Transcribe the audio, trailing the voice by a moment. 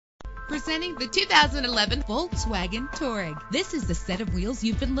Presenting the 2011 Volkswagen Touareg. This is the set of wheels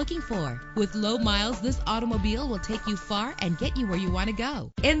you've been looking for. With low miles, this automobile will take you far and get you where you want to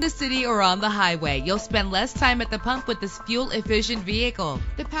go. In the city or on the highway, you'll spend less time at the pump with this fuel-efficient vehicle.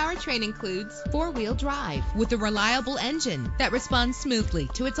 The powertrain includes four-wheel drive with a reliable engine that responds smoothly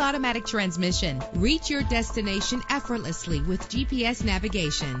to its automatic transmission. Reach your destination effortlessly with GPS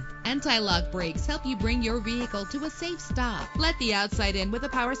navigation. Anti-lock brakes help you bring your vehicle to a safe stop. Let the outside in with a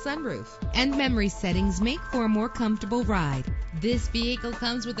power sunroof. And memory settings make for a more comfortable ride. This vehicle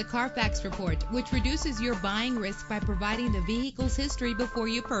comes with a Carfax report, which reduces your buying risk by providing the vehicle's history before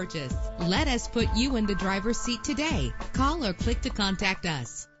you purchase. Let us put you in the driver's seat today. Call or click to contact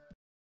us.